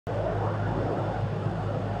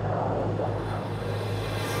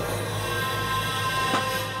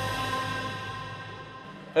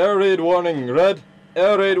Air raid warning, red.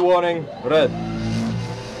 Air raid warning, red.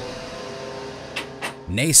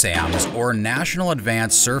 NASAMS, or National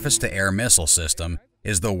Advanced Surface-to-Air Missile System,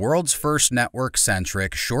 is the world's first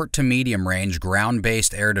network-centric, short to medium-range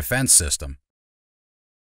ground-based air defense system.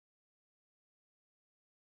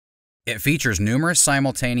 It features numerous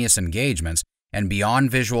simultaneous engagements and beyond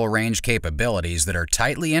visual range capabilities that are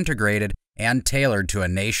tightly integrated and tailored to a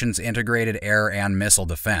nation's integrated air and missile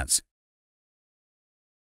defense.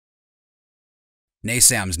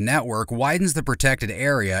 NASAMS network widens the protected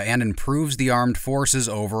area and improves the armed forces'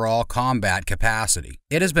 overall combat capacity.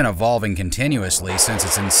 It has been evolving continuously since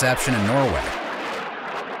its inception in Norway.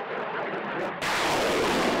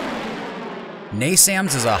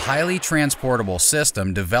 NASAMS is a highly transportable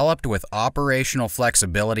system developed with operational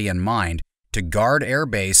flexibility in mind to guard air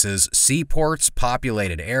bases, seaports,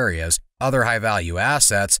 populated areas, other high-value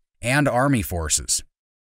assets, and Army forces.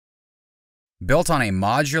 Built on a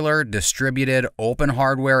modular, distributed, open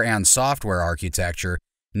hardware and software architecture,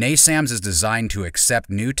 NASAMS is designed to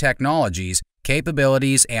accept new technologies,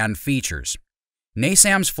 capabilities, and features.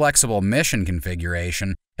 NASAMS' flexible mission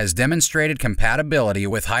configuration has demonstrated compatibility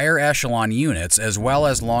with higher echelon units as well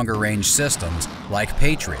as longer-range systems like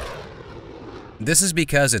Patriot. This is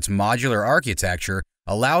because its modular architecture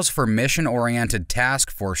allows for mission-oriented task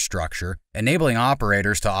force structure, enabling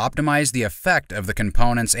operators to optimize the effect of the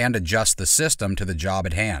components and adjust the system to the job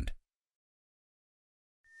at hand.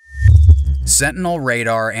 Sentinel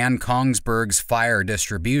Radar and Kongsberg's Fire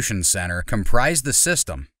Distribution Center comprise the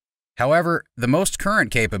system. However, the most current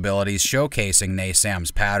capabilities showcasing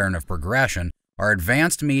NASAMS' pattern of progression are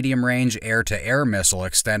Advanced Medium-Range Air-to-Air Missile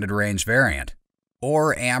Extended Range Variant,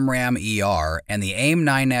 or AMRAAM-ER, and the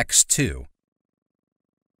AIM-9X2.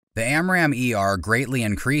 The AMRAAM-ER greatly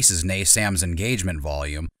increases NASAMS' engagement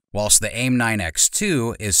volume, whilst the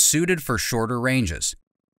AIM-9X2 is suited for shorter ranges.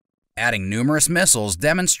 Adding numerous missiles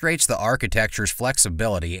demonstrates the architecture's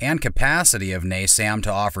flexibility and capacity of NASAM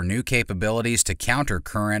to offer new capabilities to counter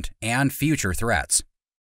current and future threats.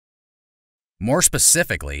 More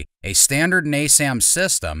specifically, a standard NASAMS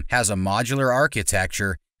system has a modular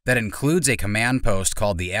architecture that includes a command post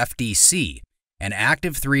called the FDC, an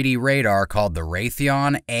active 3D radar called the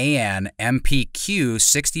Raytheon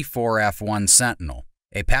AN-MPQ-64F1 Sentinel,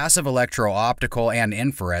 a passive electro-optical and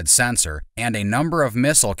infrared sensor, and a number of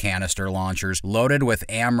missile canister launchers loaded with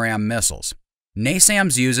AMRAAM missiles.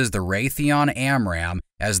 NASAMS uses the Raytheon AMRAAM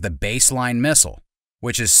as the baseline missile,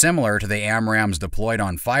 which is similar to the AMRAAMs deployed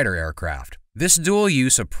on fighter aircraft. This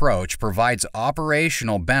dual-use approach provides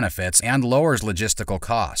operational benefits and lowers logistical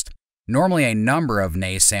cost. Normally, a number of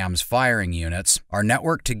NASAMS firing units are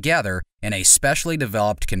networked together in a specially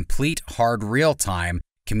developed complete hard real-time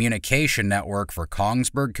communication network for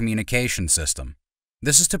Kongsberg Communication System.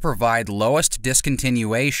 This is to provide lowest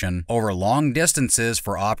discontinuation over long distances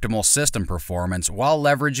for optimal system performance while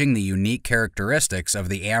leveraging the unique characteristics of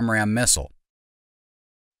the AMRAAM missile.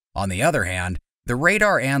 On the other hand, the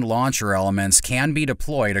radar and launcher elements can be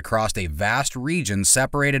deployed across a vast region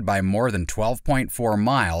separated by more than 12.4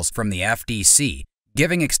 miles from the FDC,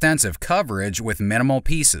 giving extensive coverage with minimal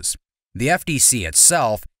pieces. The FDC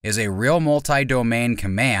itself is a real multi-domain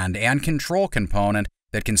command and control component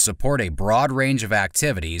that can support a broad range of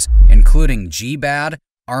activities, including GBAD,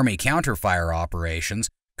 Army counterfire operations,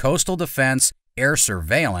 coastal defense, air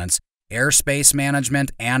surveillance, airspace management,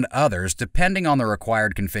 and others depending on the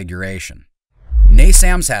required configuration.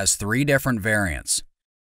 NASAMS has 3 different variants.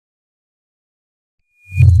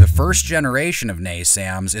 The first generation of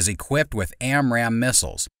NASAMS is equipped with AMRAAM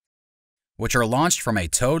missiles, which are launched from a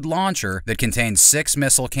towed launcher that contains 6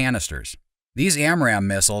 missile canisters. These AMRAAM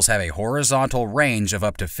missiles have a horizontal range of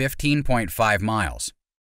up to 15.5 miles.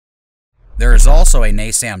 There is also a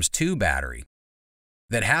NASAMS 2 battery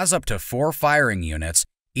that has up to 4 firing units,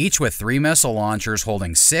 each with 3 missile launchers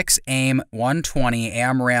holding 6 AIM-120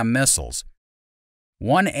 AMRAAM missiles,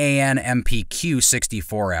 1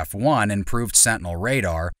 AN-MPQ-64F1 improved Sentinel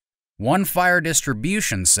radar, 1 fire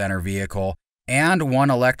distribution center vehicle, and 1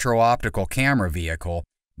 electro-optical camera vehicle,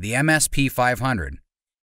 the MSP-500.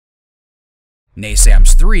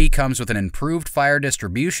 NASAMS 3 comes with an improved fire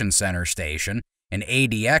distribution center station, an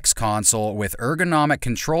ADX console with ergonomic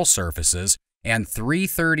control surfaces, and 3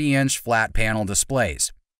 30-inch flat panel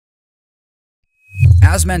displays.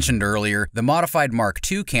 As mentioned earlier, the modified Mark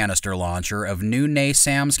II canister launcher of new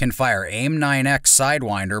NASAMS can fire AIM-9X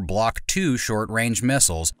Sidewinder Block II short-range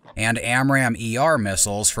missiles and AMRAAM-ER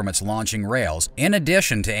missiles from its launching rails, in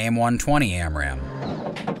addition to AIM-120 AMRAAM.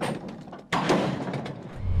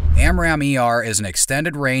 AMRAAM-ER is an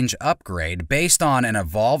extended range upgrade based on an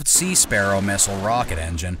evolved Sea Sparrow missile rocket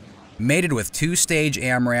engine mated with two-stage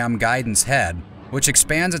AMRAAM guidance head, which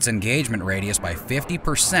expands its engagement radius by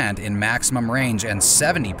 50% in maximum range and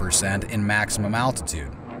 70% in maximum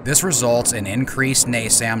altitude. This results in increased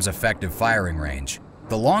NASAMS effective firing range.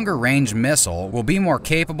 The longer-range missile will be more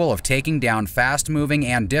capable of taking down fast-moving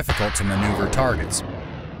and difficult-to-maneuver targets.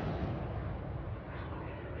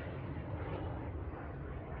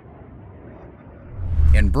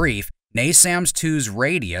 In brief, NASAMS 2's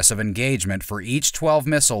radius of engagement for each 12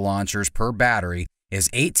 missile launchers per battery is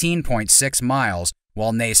 18.6 miles,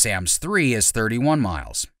 while NASAMS 3 is 31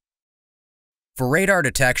 miles. For radar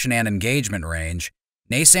detection and engagement range,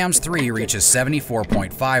 NASAMS 3 reaches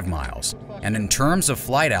 74.5 miles, and in terms of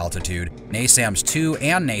flight altitude, NASAMS 2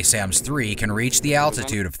 and NASAMS 3 can reach the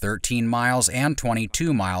altitude of 13 miles and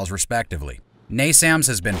 22 miles respectively. NASAMS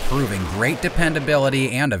has been proving great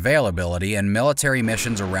dependability and availability in military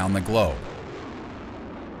missions around the globe.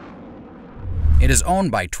 It is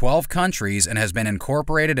owned by 12 countries and has been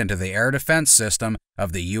incorporated into the air defense system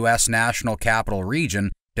of the U.S. National Capital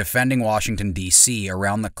Region, defending Washington, D.C.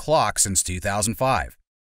 around the clock since 2005.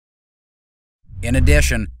 In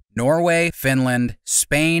addition, Norway, Finland,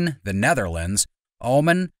 Spain, the Netherlands,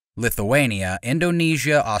 Oman, Lithuania,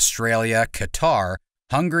 Indonesia, Australia, Qatar,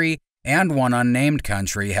 Hungary, and one unnamed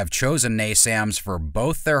country have chosen NASAMS for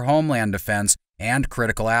both their homeland defense and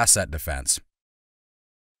critical asset defense.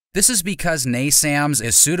 This is because NASAMS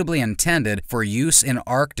is suitably intended for use in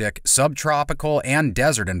Arctic, subtropical, and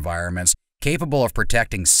desert environments capable of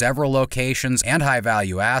protecting several locations and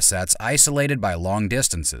high-value assets isolated by long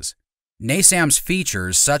distances. NASAMS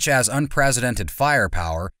features such as unprecedented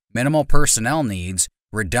firepower, minimal personnel needs,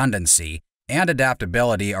 redundancy, and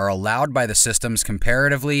adaptability are allowed by the system's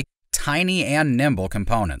comparatively tiny and nimble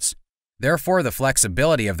components. Therefore, the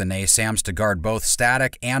flexibility of the NASAMS to guard both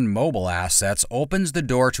static and mobile assets opens the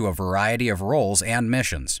door to a variety of roles and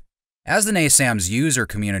missions. As the NASAMS user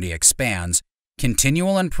community expands,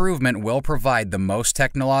 continual improvement will provide the most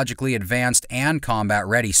technologically advanced and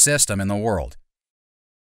combat-ready system in the world.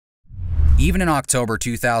 Even in October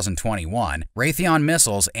 2021, Raytheon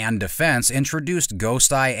Missiles and Defense introduced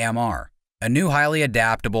Ghost-Eye MR, a new highly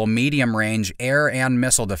adaptable medium-range air and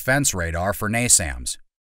missile defense radar for NASAMS.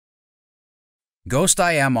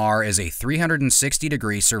 Ghost-Eye MR is a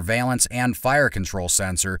 360-degree surveillance and fire control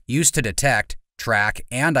sensor used to detect, track,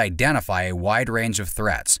 and identify a wide range of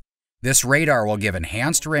threats. This radar will give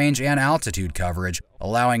enhanced range and altitude coverage,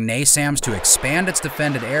 allowing NASAMS to expand its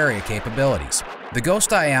defended area capabilities. The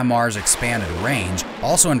Ghost-Eye MR's expanded range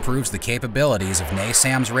also improves the capabilities of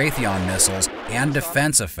NASAMS Raytheon missiles and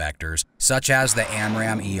defense effectors, such as the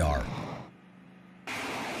AMRAAM-ER.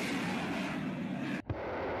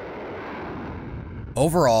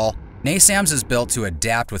 Overall, NASAMS is built to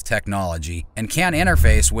adapt with technology and can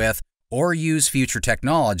interface with or use future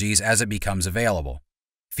technologies as it becomes available.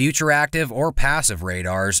 Future active or passive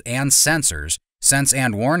radars and sensors, sense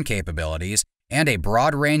and warn capabilities, and a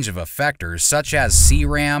broad range of effectors such as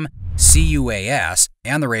CRAM, CUAS,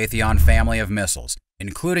 and the Raytheon family of missiles,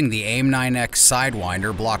 including the AIM-9X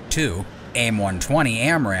Sidewinder Block II, AIM-120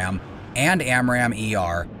 AMRAAM, and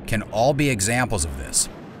AMRAAM-ER can all be examples of this.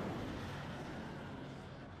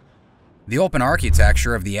 The open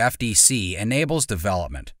architecture of the FDC enables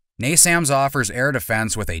development. NASAMS offers air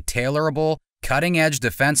defense with a tailorable, cutting-edge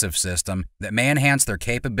defensive system that may enhance their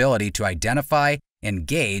capability to identify,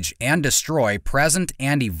 engage, and destroy present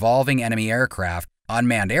and evolving enemy aircraft,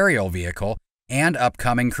 unmanned aerial vehicle, and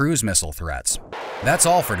upcoming cruise missile threats. That's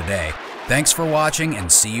all for today. Thanks for watching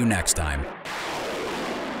and see you next time.